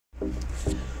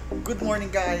Good morning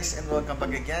guys and welcome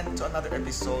back again to another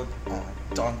episode on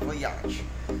DonVoyage.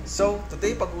 So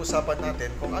today pag-uusapan natin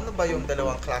kung ano ba yung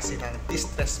dalawang klase ng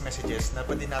distress messages na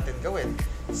pwede natin gawin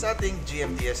sa ating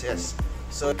GMDSS.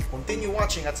 So continue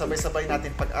watching at sabay-sabay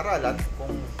natin pag-aralan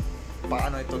kung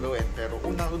paano ito gawin. Pero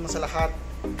unang sa lahat,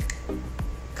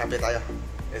 kape tayo.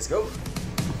 Let's go!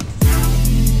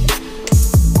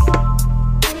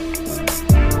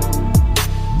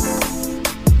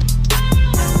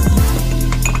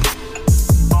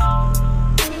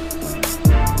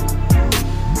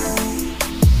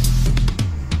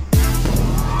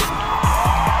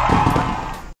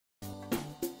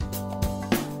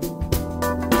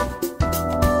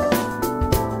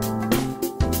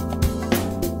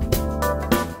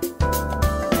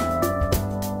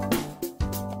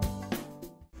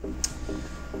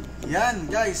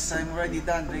 Yan guys, I'm already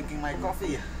done drinking my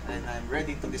coffee and I'm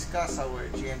ready to discuss our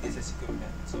GMDSS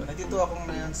equipment. So nandito ako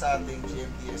ngayon sa ating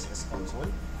GMDSS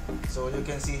console. So you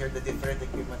can see here the different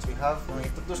equipments we have.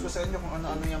 I-introduce ko sa inyo kung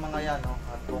ano-ano yung mga yan, no?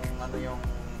 At kung ano yung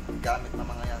gamit na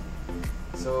mga yan.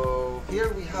 So here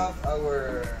we have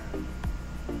our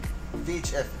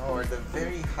VHF, or the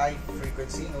very high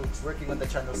frequency. It's working on the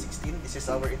channel 16. This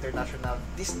is our international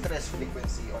distress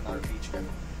frequency on our VHF.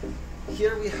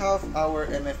 Here we have our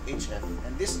MFHF,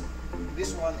 and this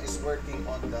one is working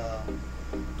on the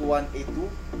 2182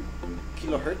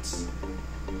 kilohertz.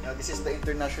 Now this is the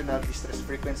international distress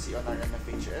frequency on our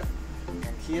MFHF,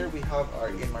 and here we have our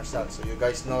Inmarsat. So you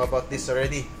guys know about this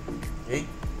already. Okay,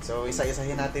 so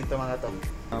isa-isahin natin to mga to.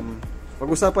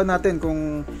 Pag-usapan natin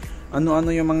kung ano-ano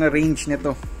yung mga range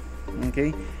nito.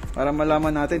 Okay? Para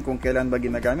malaman natin kung kailan ba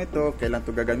ginagamit to, kailan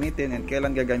to gagamitin, and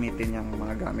kailan gagamitin yung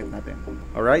mga gamit natin.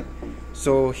 Alright?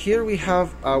 So, here we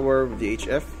have our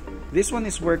VHF. This one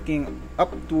is working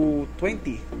up to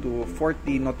 20 to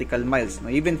 40 nautical miles. No?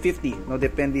 Even 50. No?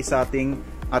 Depende sa ating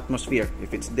atmosphere.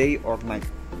 If it's day or night.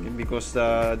 Okay? Because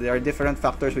there are different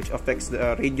factors which affects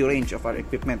the radio range of our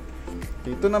equipment.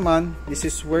 Okay, ito naman, this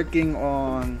is working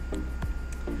on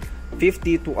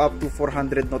 50 to up to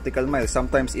 400 nautical miles,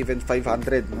 sometimes even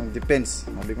 500, no? Depends,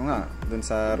 sabi ko nga, dun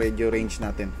sa radio range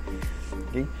natin.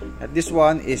 Okay? At this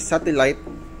one is satellite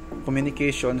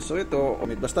communication. So ito,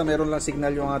 basta meron lang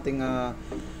signal yung ating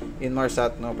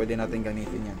Inmarsat, no? Pwede natin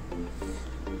gamitin yan.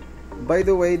 By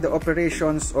the way, the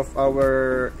operations of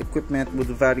our equipment would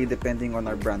vary depending on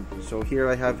our brand. So here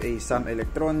I have a Sam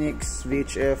Electronics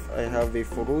VHF, I have a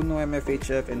Furuno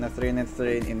MFHF, and a Train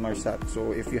Inmarsat.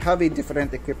 So if you have a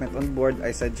different equipment on board, I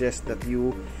suggest that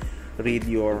you read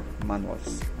your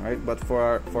manuals. Alright, but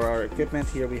for our equipment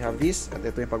here, we have this, at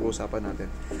ito yung pag-uusapan natin.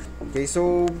 Okay,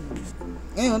 so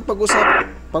ngayon,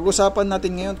 pag-usapan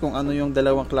natin ngayon kung ano yung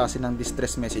dalawang klase ng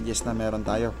distress messages na meron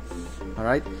tayo.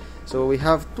 Alright, so we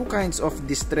have two kinds of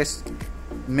distress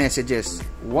messages.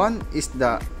 One is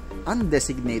the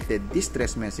undesignated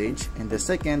distress message, and the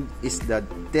second is the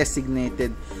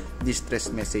designated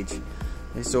distress message.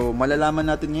 Okay, so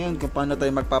malalaman natin ngayon kung paano tayo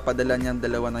magpapadala niyang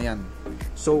dalawa na yan.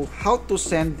 So how to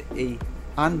send a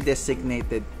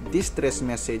undesignated distress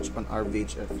message on our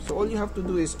VHF. So all you have to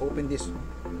do is open this.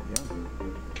 Yeah.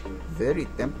 Very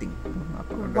tempting.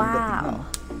 Wow.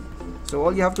 So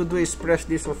all you have to do is press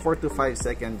this for 4 to 5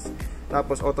 seconds.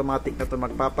 Tapos automatic na to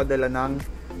magpapadala ng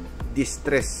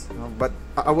distress. But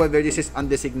however, this is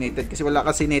undesignated kasi wala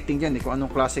kasi netting dyan kung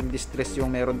anong klaseng distress yung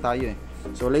meron tayo .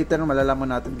 So later malalaman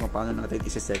natin kung paano natin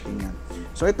isi-setting yan.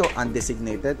 So ito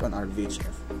undesignated on our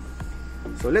VHF.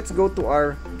 So let's go to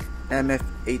our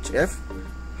MFHF.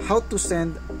 How to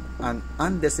send an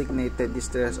undesignated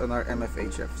distress on our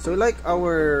MFHF. So like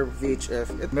our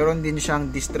VHF, meron din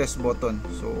siyang distress button.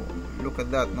 So look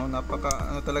at that, no?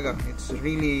 Napaka talaga. It's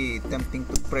really tempting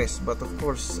to press, but of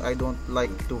course I don't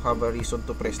like to have a reason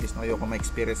to press this. No, ayoko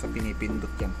ma-experience sa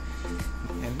pinipindot yan.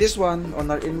 And this one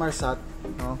on our Inmarsat,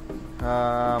 no?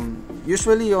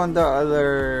 Usually on the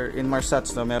other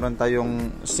Inmarsats, no, meron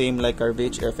tayong same like our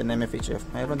VHF and MFHF.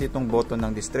 Mayroon ditong button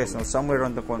ng distress, no, somewhere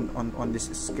on the on this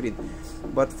screen.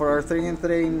 But for our train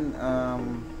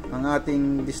ang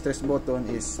ating distress button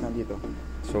is nandito.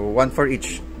 So one for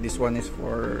each. This one is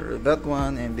for that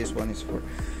one, and this one is for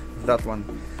that one.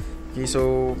 Okay,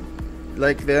 so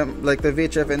like the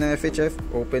VHF and MFHF,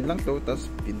 open lang to, tapos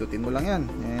pindutin mo lang yan,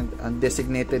 and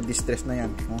undesignated distress na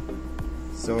yan, no?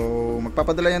 So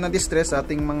magpapadala yan ng distress sa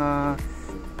ating mga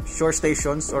shore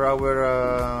stations or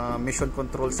our mission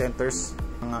control centers,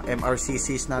 mga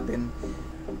MRCCs natin.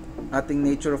 Ating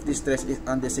nature of distress is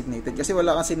undesignated kasi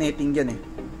wala kasi netting dyan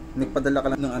nagpadala ka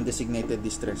lang ng undesignated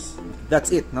distress.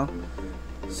 That's it, no?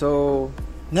 So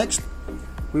next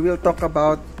we will talk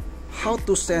about how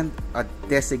to send a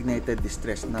designated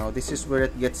distress. Now, this is where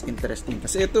it gets interesting.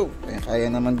 Kasi ito, kaya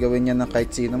naman gawin yan ng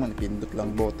kahit sino man. Pindot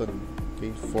lang button.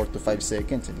 Okay, 4 to 5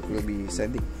 seconds and it will be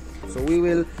sending. So, we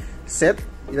will set,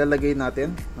 ilalagay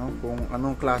natin kung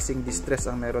anong klaseng distress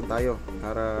ang meron tayo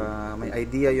para may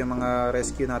idea yung mga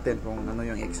rescue natin kung ano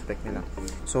yung expect nila.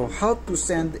 So, how to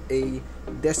send a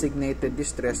designated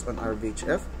distress on our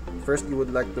VHF. First, you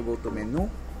would like to go to menu.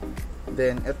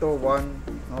 Then, ito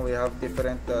we have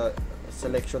different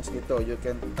selections dito. You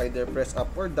can either press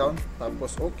up or down,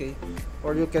 tapos okay,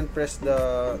 or you can press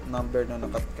the number na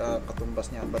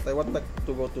nakatumbas niya. But I want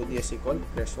to go to DSC call.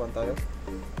 Press 1 tayo.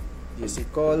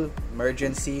 DSC call,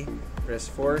 emergency, press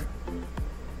 4,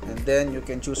 and then you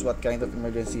can choose what kind of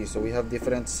emergency. So we have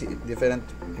different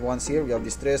ones here. We have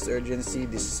distress, urgency,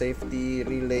 safety,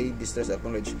 relay, distress,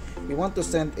 acknowledge. We want to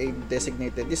send a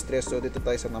designated distress, so dito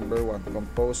tayo sa number 1,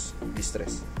 compose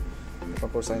distress.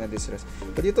 Compose sign na distress.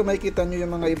 But dito makikita nyo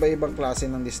yung mga iba-ibang klase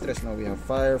ng distress. We have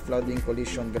fire, flooding,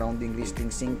 collision, grounding, listing,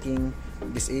 sinking,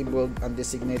 disabled,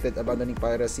 undesignated, abandoning,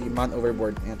 piracy, man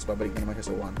overboard. Ayan, so pabalik na naman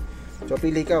siya sa 1. So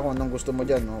pili ka kung anong gusto mo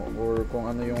dyan, or kung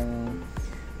ano yung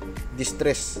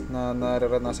distress na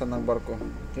nararanasan ng barko.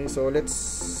 Okay, so let's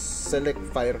select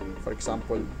fire for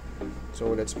example.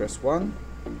 So let's press 1,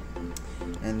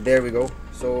 and there we go.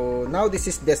 So now this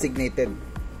is designated.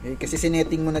 Okay, kasi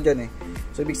sinetting mo na dyan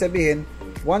So ibig sabihin,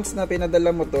 once na pinadala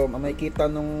mo to, makikita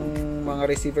nung mga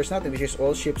receivers natin, which is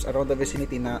all ships around the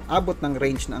vicinity na abot ng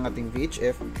range ng ating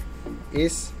VHF,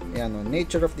 is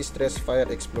nature of distress, fire,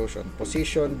 explosion,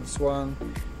 position, this one,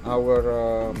 our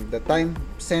the time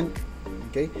sent,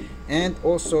 okay, and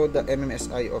also the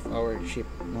MMSI of our ship.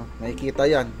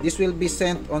 Makikita yan. This will be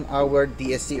sent on our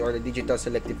DSC, or the digital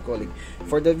selective calling.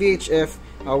 For the VHF,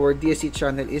 our DSC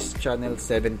channel is channel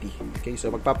 70. Okay,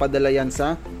 so magpapadala yan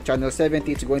sa channel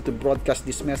 70. It's going to broadcast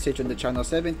this message on the channel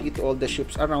 70 to all the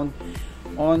ships around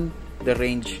on the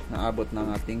range na abot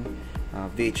ng ating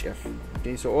VHF.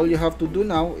 Okay, so all you have to do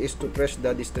now is to press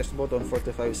the distress button for 4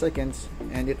 to 5 seconds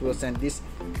and it will send this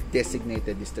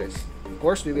designated distress. Of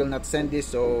course, we will not send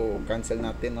this, so cancel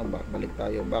natin. Balik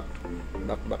tayo, back.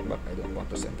 I don't want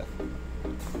to send that.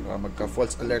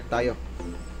 Magka-false alert tayo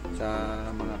sa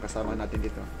mga kasama natin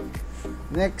dito.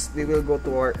 Next, we will go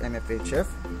to our MFHF.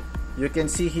 You can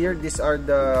see here, these are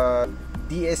the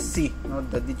DSC,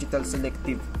 the digital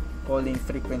selective calling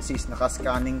frequencies.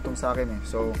 Naka-scanning tong sa akin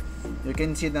So you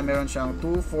can see na meron siyang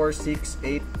 2, 4, 6,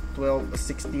 8,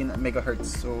 12, 16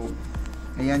 megahertz. So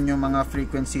ayan yung mga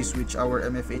frequencies which our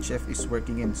MFHF is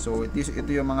working in. So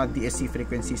ito yung mga DSC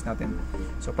frequencies natin.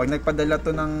 So pag nagpadala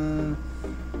to ng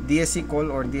DSC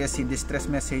call or DSC distress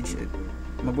message,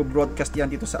 magbo-broadcast yan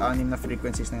dito sa 6 na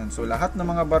frequencies na yan. So lahat ng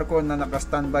mga barko na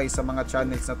naka-standby sa mga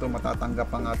channels na to, matatanggap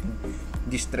ang ating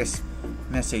distress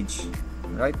message.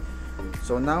 Right?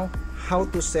 So now, how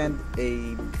to send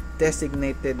a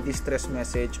designated distress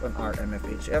message on our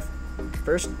MFHF.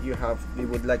 First, we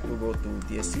would like to go to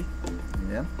DSC.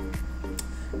 Yeah.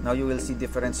 Now you will see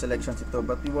different selections ito,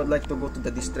 but we would like to go to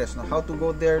the distress. Now how to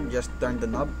go there? Just turn the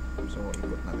knob. So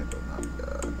ikot natin ito, knob,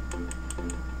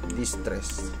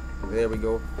 distress. There we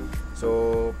go.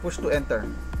 So push to enter.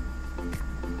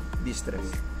 Distress.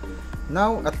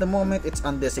 Now, at the moment, it's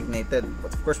undesignated.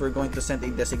 But of course, we're going to send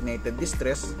a designated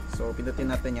distress. So,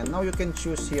 pindutin natin yan. Now, you can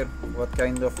choose here what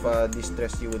kind of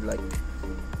distress you would like.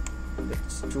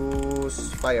 Let's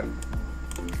choose fire.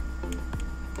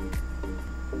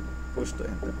 Push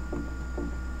to enter.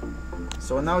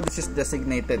 So, now this is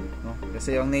designated.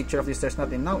 Kasi yung nature of distress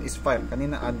natin now is fire.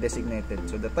 Kanina, undesignated.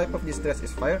 So, the type of distress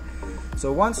is fire.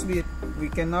 So, once we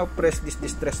can now press this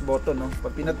distress button.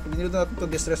 Pag pinindot natin ito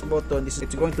distress button,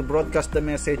 it's going to broadcast the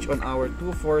message on our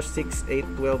 2, 4, 6, 8,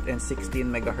 12, and 16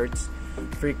 megahertz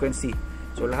frequency.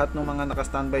 So lahat ng mga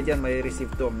naka-standby dyan may receive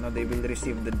to. They will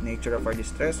receive the nature of our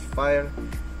distress, fire,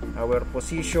 our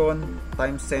position,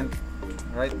 time sent.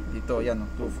 Right? Dito, yan,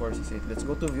 2, 4, 6, 8. Let's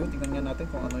go to view. Tingnan nga natin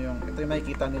kung ano yung, ito yung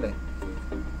makikita nila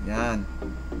Yan.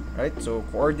 Right? So,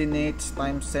 coordinates,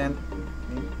 time sent.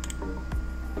 Okay.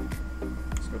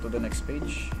 Go to the next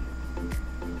page.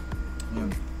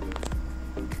 Yun.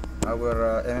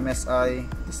 Our MMSI,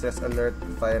 distress alert,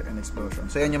 fire, and explosion.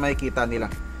 So yan yung makikita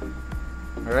nila.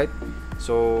 Alright?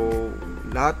 So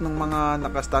lahat ng mga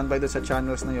naka-standby doon sa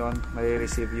channels na yon, may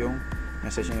receive yung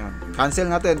message na yun.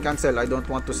 Cancel natin, cancel. I don't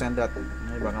want to send that.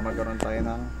 Baka magkaroon tayo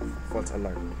ng false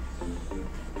alert.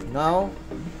 Now,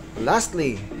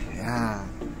 lastly,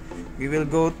 we will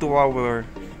go to our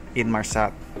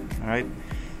Inmarsat. Alright?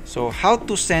 So, how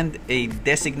to send a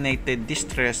designated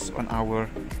distress on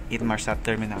our Inmarsat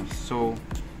terminal. So,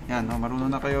 yan, marunong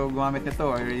na kayo gumamit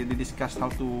nito. I already discussed how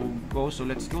to go. So,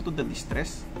 let's go to the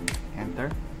distress.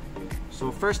 enter. So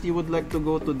first you would like to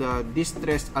go to the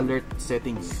distress alert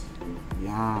settings.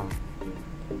 Yeah.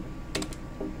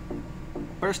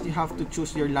 First you have to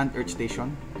choose your land earth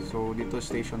station. So dito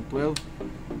station 12.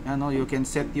 Ano, you can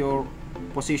set your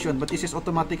position, but this is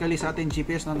automatically sa ating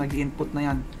GPS na nag-input na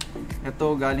yan.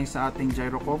 Ito galing sa ating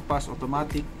gyro compass,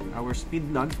 automatic. Our speed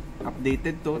log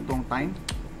updated to tong time.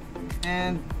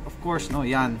 And of course, no,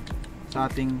 yan sa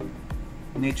ating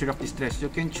nature of distress. You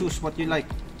can choose what you like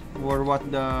or what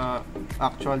the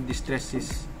actual distress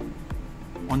is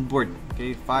on board.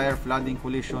 Okay, fire, flooding,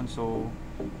 collision. So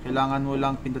kailangan mo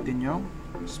lang pindutin yung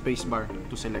spacebar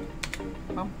to select.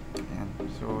 Ayan.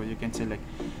 So you can select.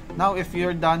 Now if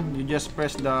you're done, you just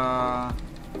press the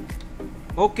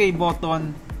OK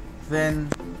button, then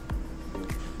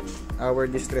our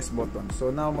distress button. So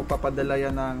now magpapadala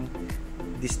yan ng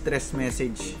distress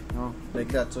message, no?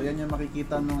 Like that. So yan yung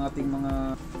makikita ng ating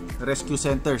mga rescue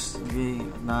centers, okay,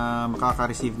 na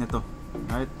makaka-receive nito.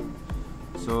 Alright?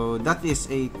 So that is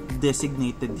a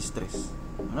designated distress.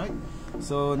 Alright?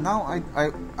 So now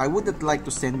I wouldn't like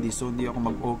to send this, so hindi ako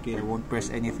mag-okay, I won't press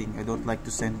anything. I don't like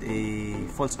to send a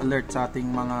false alert sa ating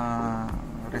mga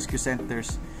rescue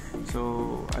centers.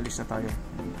 So alis na tayo.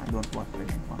 I don't want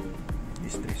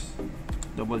distress.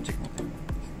 Double check natin.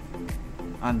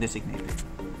 Undesignated.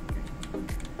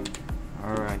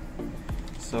 Alright.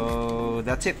 So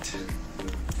that's it.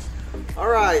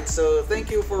 Alright, so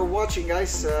thank you for watching,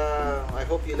 guys. I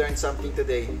hope you learned something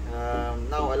today.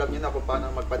 Now, alam nyo na kung paano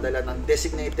magpadala ng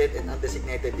designated and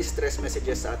undesignated distress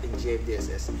messages sa ating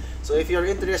GMDSS. So if you're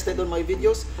interested on my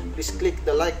videos, please click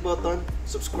the like button,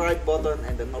 subscribe button,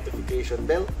 and the notification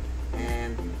bell.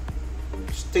 And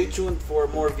stay tuned for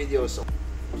more videos.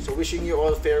 So wishing you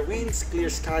all fair winds, clear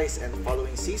skies, and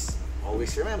following seas.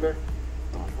 Always remember,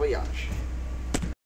 don't voyage.